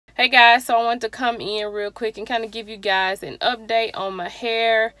Hey guys, so I want to come in real quick and kind of give you guys an update on my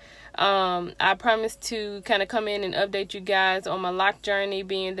hair. I promised to kind of come in and update you guys on my lock journey,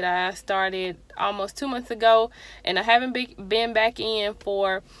 being that I started almost 2 months ago and I haven't been back in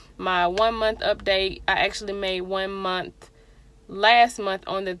for my 1 month update. I actually made 1 month last month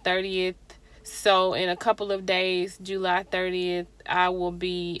on the 30th. So in a couple of days, July 30th, I will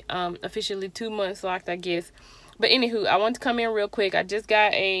be officially 2 months locked, I guess. But anywho, I want to come in real quick. I just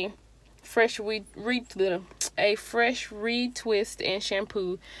got a fresh retwist and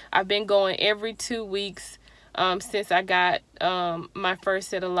shampoo. I've been going every 2 weeks since I got my first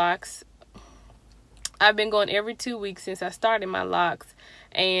set of locks. I've been going every 2 weeks since I started my locks.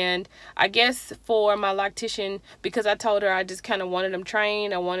 And I guess for my loctician, because I told her I just kind of wanted them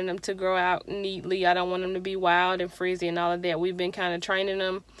trained, I wanted them to grow out neatly, I don't want them to be wild and frizzy and all of that. We've been kind of training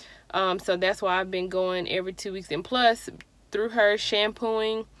them. So that's why I've been going every 2 weeks. And plus, through her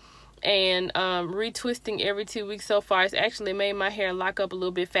shampooing and retwisting every 2 weeks so far, it's actually made my hair lock up a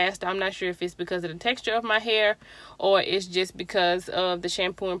little bit faster. I'm not sure if it's because of the texture of my hair or it's just because of the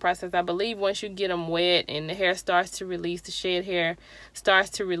shampooing process. I believe once you get them wet and the hair starts to release, the shed hair starts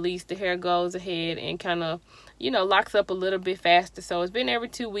to release, the hair goes ahead and kind of, you know, locks up a little bit faster. So it's been every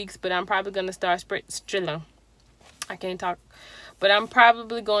 2 weeks, but I'm probably going to start I can't talk. But I'm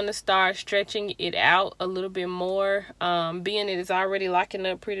probably going to start stretching it out a little bit more, being it is already locking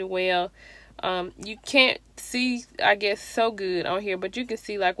up pretty well. You can't see, I guess, so good on here, but you can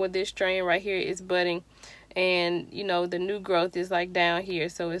see like where this strand right here is budding. And, you know, the new growth is like down here.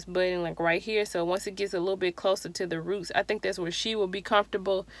 So it's budding like right here. So once it gets a little bit closer to the roots, I think that's where she will be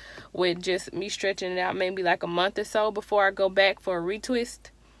comfortable with just me stretching it out maybe like a month or so before I go back for a retwist.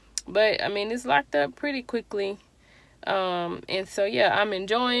 But, I mean, it's locked up pretty quickly. And so yeah, I'm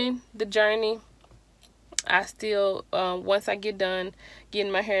enjoying the journey. I still once I get done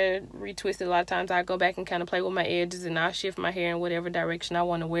getting my hair retwisted, a lot of times I go back and kind of play with my edges and I'll shift my hair in whatever direction I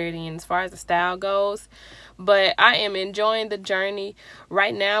want to wear it in as far as the style goes. But I am enjoying the journey.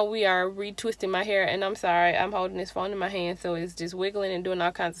 Right now we are retwisting my hair, and I'm sorry, I'm holding this phone in my hand, so it's just wiggling and doing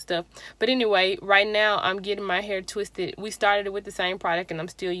all kinds of stuff. But anyway, right now I'm getting my hair twisted. We started it with the same product and I'm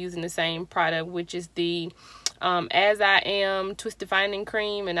still using the same product, which is the ASIAM twist defining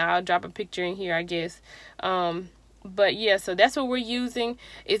cream, and I'll drop a picture in here, I guess. But yeah, so that's what we're using.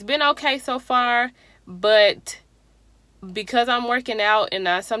 It's been okay so far, but because I'm working out and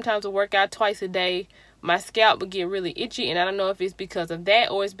I sometimes will work out twice a day, my scalp would get really itchy, and I don't know if it's because of that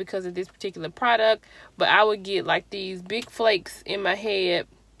or it's because of this particular product, but I would get like these big flakes in my head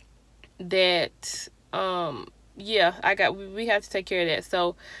that yeah, we have to take care of that.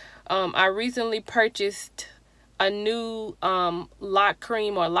 So I recently purchased a new lock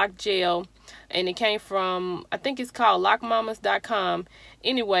cream or lock gel, and it came from, I think it's called lockmamas.com.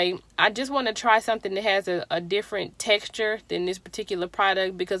 Anyway, I just want to try something that has a different texture than this particular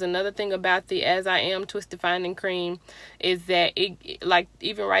product, because another thing about the ASIAM twist defining cream is that it, like,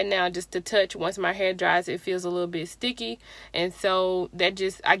 even right now, just to touch, once my hair dries, it feels a little bit sticky, and so that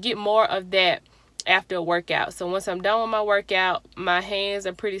just, I get more of that after a workout. So once I'm done with my workout, my hands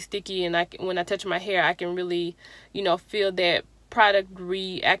are pretty sticky, and when I touch my hair, I can really, you know, feel that product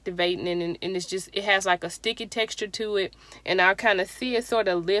reactivating, and it's just, it has like a sticky texture to it, and I'll kind of see it sort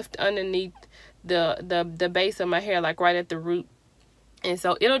of lift underneath the base of my hair, like right at the root. And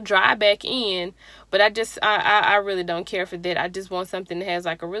so it'll dry back in, but I really don't care for that. I just want something that has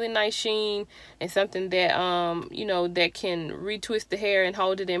like a really nice sheen, and something that you know, that can retwist the hair and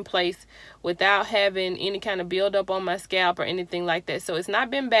hold it in place without having any kind of buildup on my scalp or anything like that. So it's not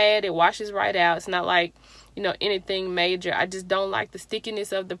been bad. It washes right out. It's not like, you know, anything major. I just don't like the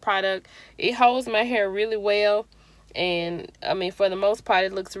stickiness of the product. It holds my hair really well, and I mean, for the most part,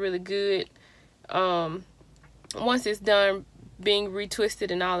 it looks really good once it's done being retwisted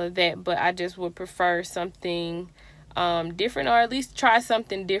and all of that. But I just would prefer something different, or at least try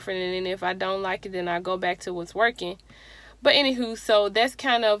something different, and then if I don't like it, then I go back to what's working. But anywho, so that's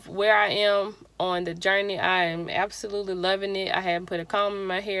kind of where I am on the journey. I am absolutely loving it. I haven't put a comb in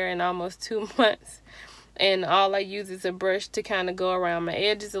my hair in almost 2 months, and all I use is a brush to kind of go around my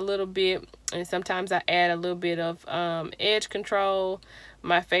edges a little bit, and sometimes I add a little bit of edge control.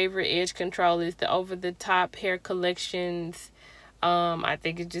 My favorite edge control is the Overthetop Hair Collections. I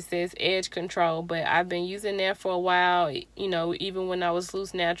think it just says edge control, but I've been using that for a while. You know, even when I was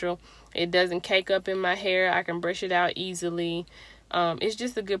loose natural, it doesn't cake up in my hair. I can brush it out easily. It's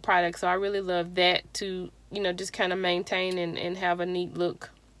just a good product, so I really love that to, you know, just kind of maintain and have a neat look.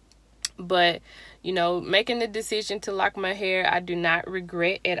 But you know, making the decision to lock my hair, I do not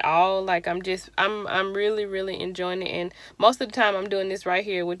regret at all. Like, I'm really, really enjoying it. And most of the time I'm doing this right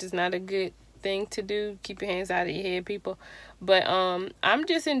here, which is not a good thing to do. Keep your hands out of your head, people. But I'm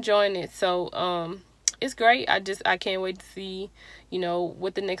just enjoying it. So it's great. I can't wait to see, you know,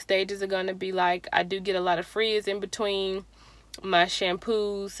 what the next stages are gonna be like. I do get a lot of frizz in between my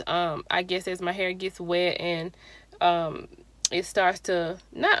shampoos. I guess as my hair gets wet and it starts to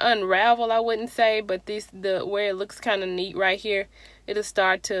not unravel, I wouldn't say, but where it looks kind of neat right here, it'll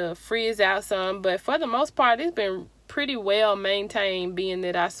start to frizz out some. But for the most part, it's been pretty well maintained, being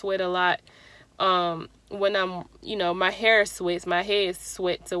that I sweat a lot. When I'm, you know, my hair sweats, my head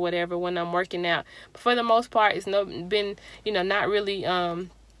sweats or whatever when I'm working out. But for the most part, it's been, you know, not really, oh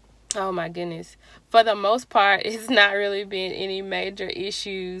my goodness. For the most part, it's not really been any major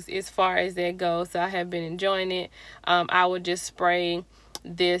issues as far as that goes. So I have been enjoying it. I would just spray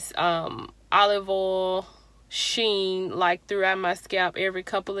this olive oil sheen like throughout my scalp every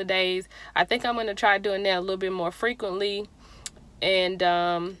couple of days. I think I'm going to try doing that a little bit more frequently. And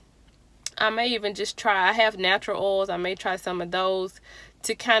I may even just try, I have natural oils, I may try some of those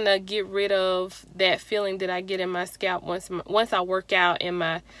to kind of get rid of that feeling that I get in my scalp once I work out and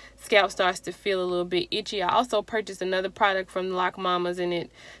my scalp starts to feel a little bit itchy. I also purchased another product from Lock Mamas, and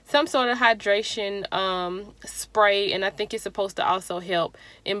it some sort of hydration spray, and I think it's supposed to also help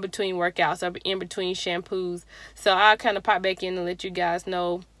in between workouts or in between shampoos. So I'll kind of pop back in and let you guys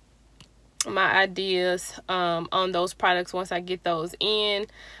know my ideas on those products once I get those in.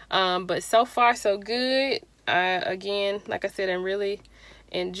 But so far so good. Again, like I said, I'm really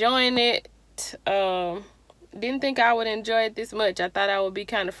enjoying it. Didn't think I would enjoy it this much. I thought I would be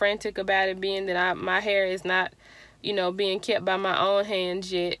kind of frantic about it, being that my hair is not, you know, being kept by my own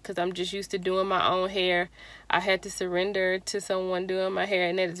hands yet, because I'm just used to doing my own hair. I had to surrender to someone doing my hair,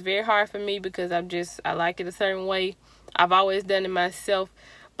 and that is very hard for me because I like it a certain way. I've always done it myself.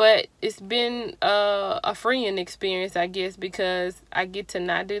 But it's been a freeing experience, I guess, because I get to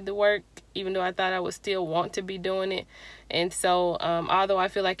not do the work, even though I thought I would still want to be doing it. And so, although I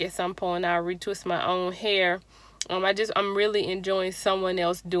feel like at some point I'll retwist my own hair, I'm really enjoying someone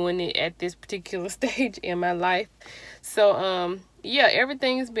else doing it at this particular stage in my life. So, yeah,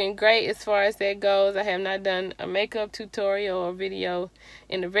 everything's been great as far as that goes. I have not done a makeup tutorial or video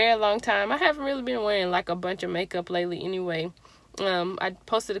in a very long time. I haven't really been wearing like a bunch of makeup lately anyway. I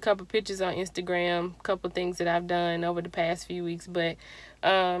posted a couple pictures on Instagram, a couple things that I've done over the past few weeks, but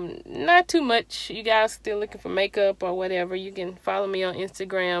not too much. You guys still looking for makeup or whatever, you can follow me on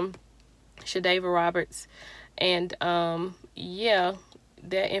Instagram, Shadava Roberts, and yeah,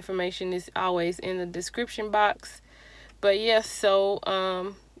 that information is always in the description box. But yeah,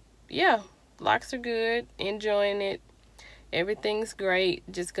 so yeah, locks are good, enjoying it. Everything's great.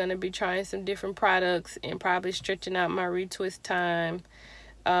 Just gonna be trying some different products and probably stretching out my retwist time.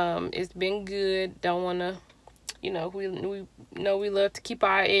 It's been good. Don't wanna, you know, we know we love to keep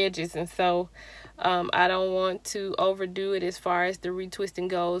our edges, and so I don't want to overdo it as far as the retwisting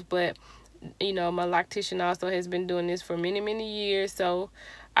goes. But you know, my loctician also has been doing this for many years, so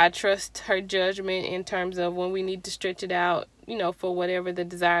I trust her judgment in terms of when we need to stretch it out, you know, for whatever the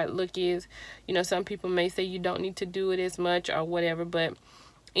desired look is. You know, some people may say you don't need to do it as much or whatever, but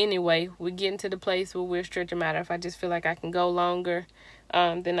anyway, we're getting to the place where we're stretching them out. If I just feel like I can go longer,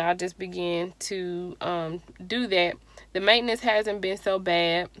 then I'll just begin to do that. The maintenance hasn't been so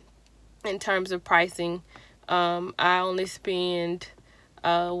bad in terms of pricing. I only spend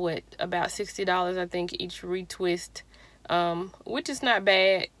about $60, I think, each retwist, which is not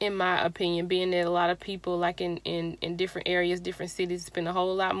bad in my opinion, being that a lot of people, like in different areas, different cities, spend a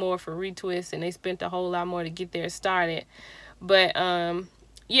whole lot more for retwists, and they spent a whole lot more to get there started. But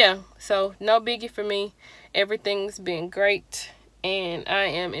yeah, so no biggie for me. Everything's been great and I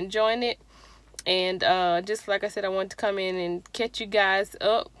am enjoying it. And just like I said, I want to come in and catch you guys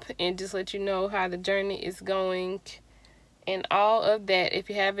up and just let you know how the journey is going and all of that. If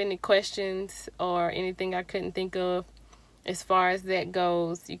you have any questions or anything I couldn't think of as far as that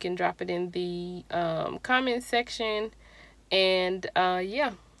goes, you can drop it in the comment section. And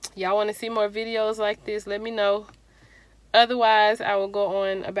yeah, y'all want to see more videos like this, let me know. Otherwise, I will go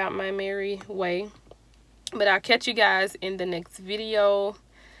on about my merry way. But I'll catch you guys in the next video.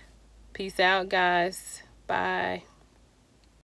 Peace out, guys. Bye.